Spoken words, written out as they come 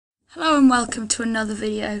Hello and welcome to another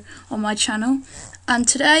video on my channel, and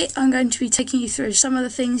today I'm going to be taking you through some of the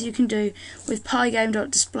things you can do with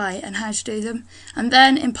pygame.display and how to do them, and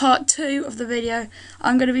then in part 2 of the video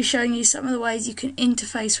I'm going to be showing you some of the ways you can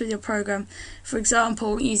interface with your program, for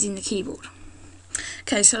example using the keyboard.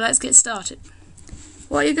 Okay, so let's get started.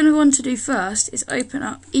 What you're going to want to do first is open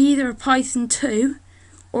up either a Python 2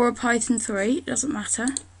 or a Python 3, it doesn't matter,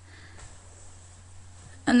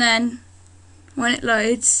 and then when it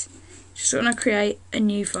loads just want to create a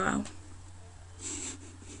new file.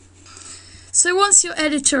 So once your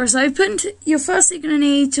editor is opened, you're firstly going to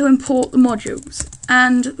need to import the modules,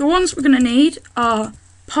 and the ones we're going to need are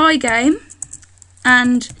pygame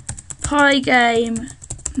and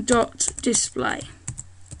pygame.display,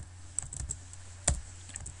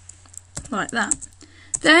 like that.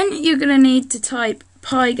 Then you're going to need to type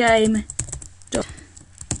pygame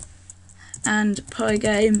and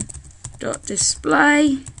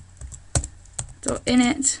pygame.display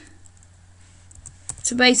 .init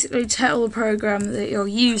to basically tell the program that you're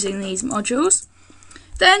using these modules.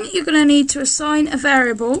 Then you're going to need to assign a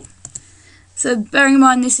variable, so bearing in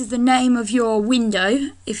mind this is the name of your window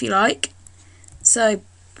if you like, so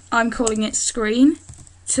I'm calling it screen,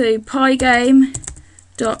 to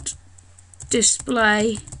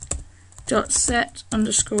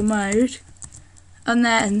pygame.display.set_mode, and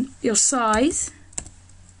then your size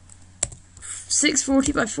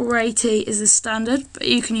 640 by 480 is the standard, but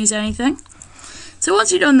you can use anything. So once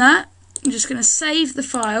you've done that, I'm just going to save the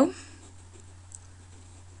file,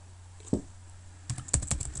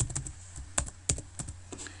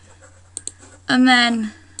 and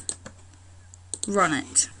then run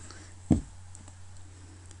it.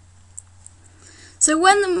 So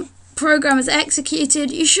when the program is executed,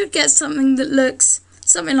 you should get something that looks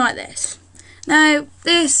something like this. Now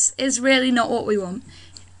this is really not what we want.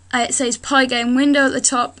 It says pygame window at the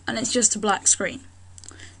top and it's just a black screen.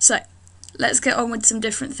 So let's get on with some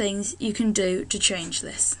different things you can do to change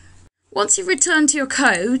this. Once you've returned to your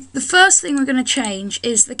code, the first thing we're going to change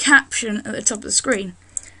is the caption at the top of the screen.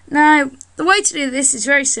 Now the way to do this is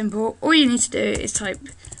very simple. All you need to do is type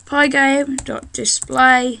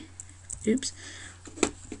pygame.display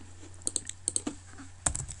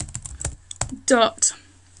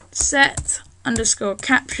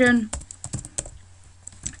 .set_caption,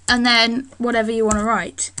 and then whatever you want to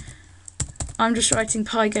write. I'm just writing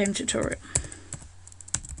pygame tutorial.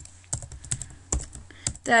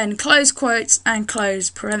 Then close quotes and close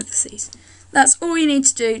parentheses. That's all you need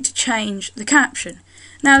to do to change the caption.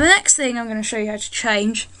 Now the next thing I'm going to show you how to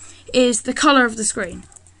change is the colour of the screen.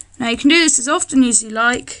 Now you can do this as often as you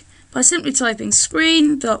like by simply typing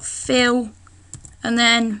screen.fill and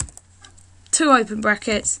then 2 open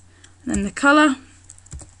brackets and then the colour.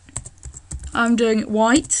 I'm doing it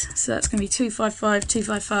white, so that's going to be 255,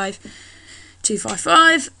 255,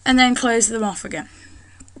 255, and then close them off again.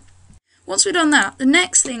 Once we've done that, the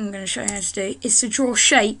next thing I'm going to show you how to do is to draw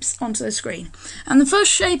shapes onto the screen. And the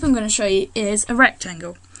first shape I'm going to show you is a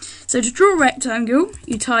rectangle. So to draw a rectangle,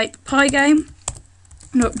 you type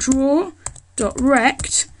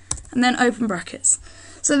pygame.draw.rect and then open brackets.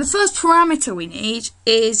 So the first parameter we need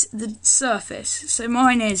is the surface. So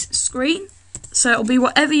mine is screen, so it'll be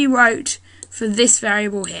whatever you wrote for this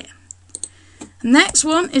variable here. The next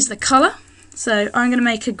one is the colour, so I'm going to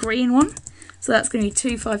make a green one, so that's going to be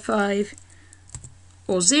 255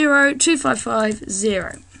 or 0, 255,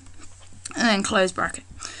 0, and then close bracket.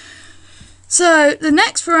 So the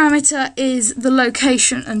next parameter is the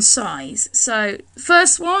location and size. So the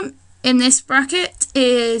first one in this bracket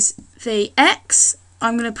is the X.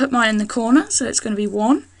 I'm going to put mine in the corner, so it's going to be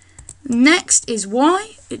 1. Next is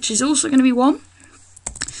Y, which is also going to be 1.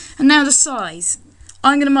 And now the size.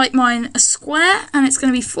 I'm going to make mine a square and it's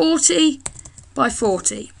going to be 40 by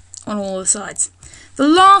 40 on all the sides. The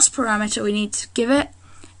last parameter we need to give it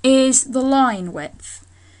is the line width.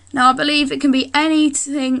 Now I believe it can be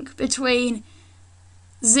anything between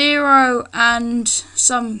 0 and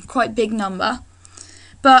some quite big number.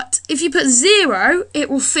 But if you put 0, it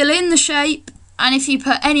will fill in the shape, and if you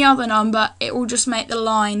put any other number, it will just make the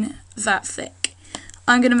line that thick.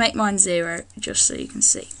 I'm going to make mine 0 just so you can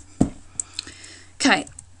see. Okay,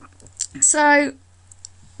 so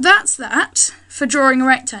that's that for drawing a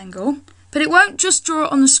rectangle, but it won't just draw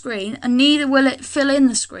it on the screen, and neither will it fill in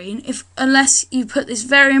the screen unless you put this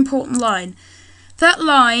very important line. That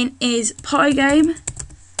line is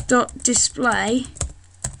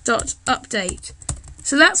pygame.display.update.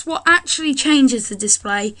 So that's what actually changes the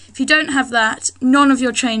display. If you don't have that, none of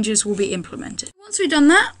your changes will be implemented. Once we've done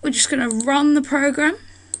that, we're just going to run the program.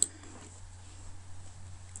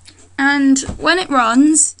 And when it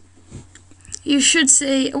runs, you should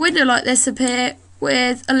see a window like this appear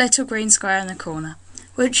with a little green square in the corner,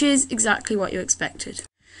 which is exactly what you expected.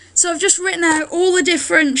 So I've just written out all the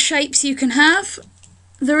different shapes you can have.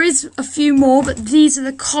 There is a few more, but these are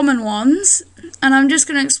the common ones, and I'm just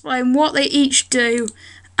going to explain what they each do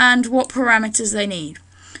and what parameters they need.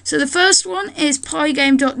 So the first one is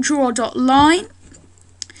pygame.draw.line.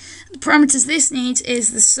 The parameters this needs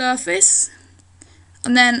is the surface,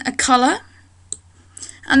 and then a colour,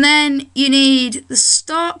 and then you need the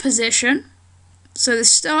start position, so the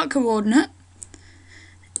start coordinate,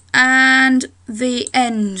 and the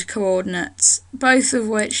end coordinates, both of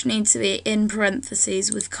which need to be in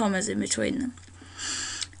parentheses with commas in between them.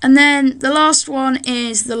 And then the last one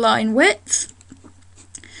is the line width.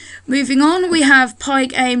 Moving on, we have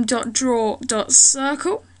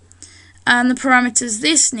pygame.draw.circle, and the parameters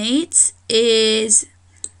this needs is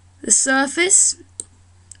the surface,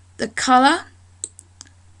 the colour,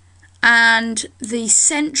 and the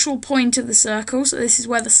central point of the circle. So this is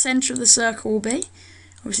where the centre of the circle will be.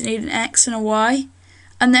 Obviously need an X and a Y,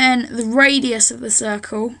 and then the radius of the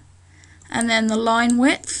circle, and then the line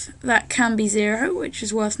width, that can be 0, which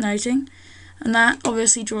is worth noting, and that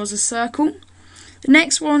obviously draws a circle. The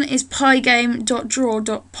next one is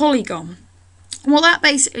pygame.draw.polygon. And what that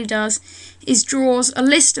basically does is draws a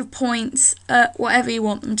list of points at whatever you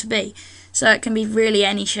want them to be. So it can be really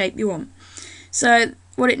any shape you want. So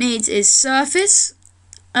what it needs is surface,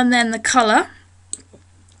 and then the colour,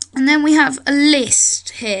 and then we have a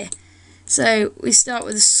list here. So we start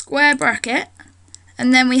with a square bracket,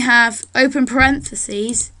 and then we have open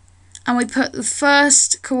parentheses, and we put the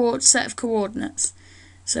first set of coordinates.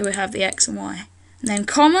 So we have the X and Y. And then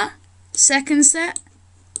comma, second set,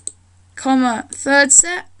 comma, third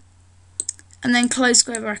set, and then close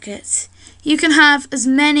square brackets. You can have as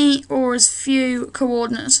many or as few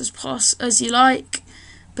coordinates as you like,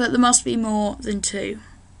 but there must be more than 2.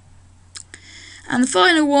 And the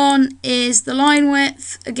final one is the line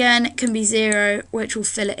width. Again, it can be 0, which will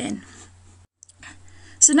fill it in.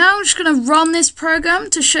 So now I'm just going to run this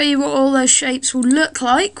program to show you what all those shapes will look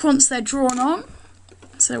like once they're drawn on.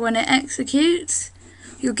 So when it executes,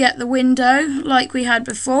 you'll get the window like we had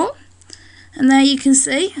before. And there you can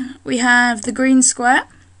see we have the green square,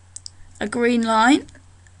 a green line,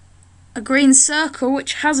 a green circle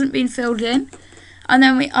which hasn't been filled in, and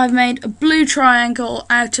then I've made a blue triangle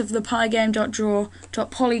out of the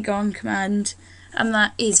pygame.draw.polygon command, and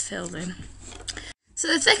that is filled in. So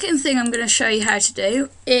the second thing I'm going to show you how to do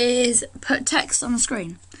is put text on the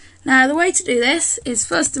screen. Now the way to do this is,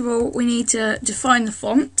 first of all, we need to define the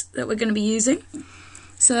font that we're going to be using.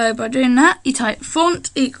 So by doing that, you type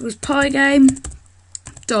font equals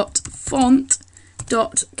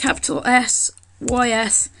pygame.font.capital S,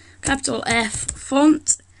 YS, capital F,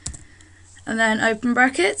 font, and then open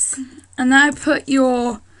brackets. And now put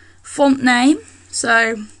your font name.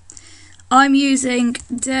 So I'm using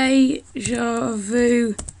Deja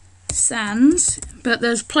Vu Sans, but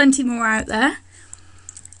there's plenty more out there.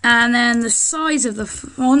 And then the size of the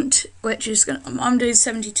font, which is I'm doing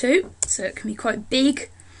 72, so it can be quite big.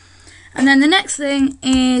 And then the next thing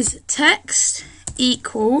is text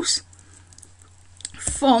equals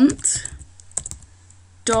font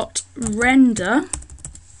dot render,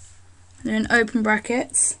 and then open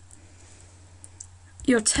brackets,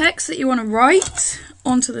 your text that you want to write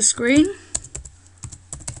onto the screen,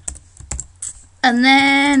 and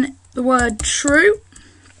then the word true.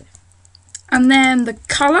 And then the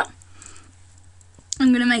colour, I'm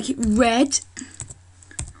going to make it red,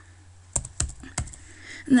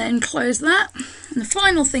 and then close that. And the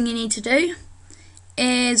final thing you need to do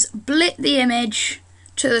is blit the image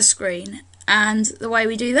to the screen, and the way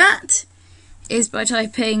we do that is by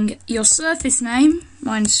typing your surface name,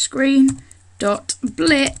 mine's screen.blit,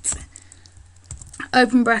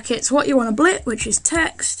 open brackets, what you want to blit, which is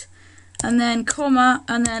text, and then comma,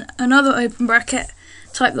 and then another open bracket,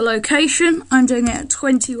 type the location. I'm doing it at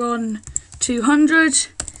 21200,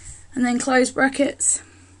 and then close brackets,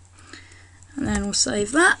 and then we'll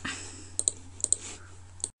save that.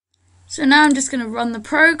 So now I'm just going to run the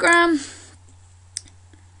program,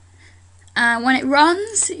 and when it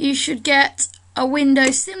runs you should get a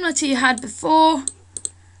window similar to you had before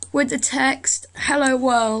with the text hello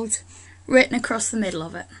world written across the middle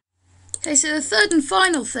of it. Okay, so the third and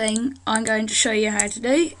final thing I'm going to show you how to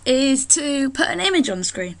do is to put an image on the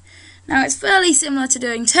screen. Now it's fairly similar to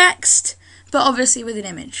doing text, but obviously with an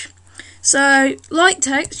image. So like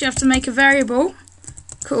text, you have to make a variable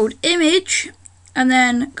called image, and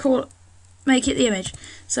then make it the image.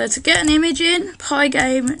 So to get an image in,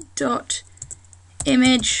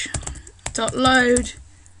 pygame.image.load,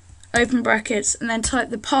 open brackets, and then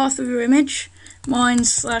type the path of your image.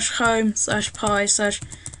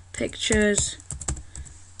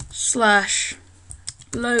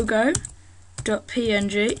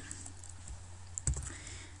 mine/home/pi/pictures/logo.png,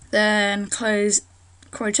 then close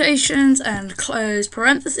quotations and close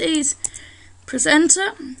parentheses, press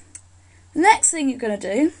enter. The next thing you're going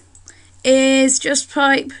to do is just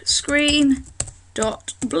type screen.blit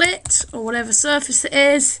or whatever surface it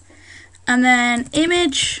is, and then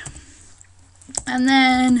image, and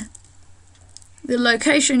then the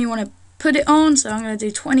location you want to put it on. So I'm going to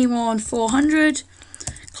do 21400,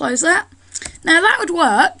 close that. Now that would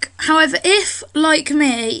work. However, if, like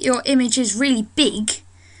me, your image is really big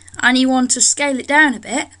and you want to scale it down a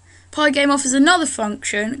bit, Pygame offers another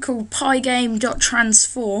function called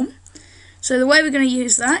pygame.transform. So the way we're going to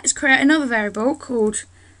use that is create another variable called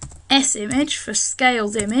simage for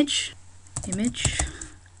scaled image,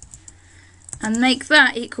 and make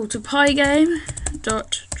that equal to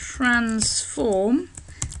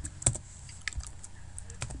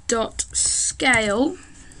pygame.transform.scale,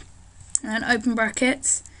 and open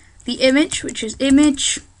brackets, the image, which is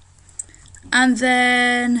image, and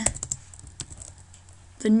then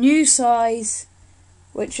the new size,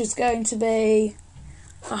 which is going to be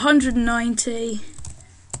 190,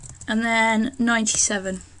 and then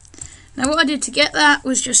 97. Now what I did to get that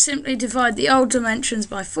was just simply divide the old dimensions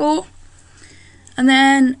by 4, and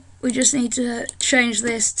then we just need to change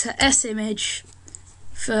this to simage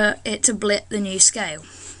for it to blit the new scale.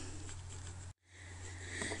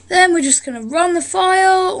 Then we're just going to run the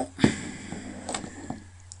file,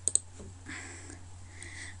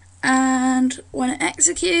 and when it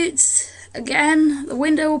executes, again the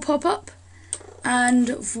window will pop up,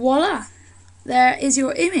 and voila, there is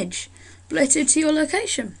your image blitted to your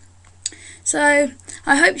location. So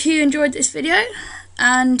I hope you enjoyed this video,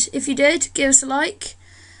 and if you did, give us a like,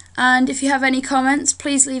 and if you have any comments,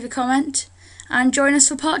 please leave a comment and join us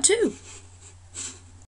for part 2.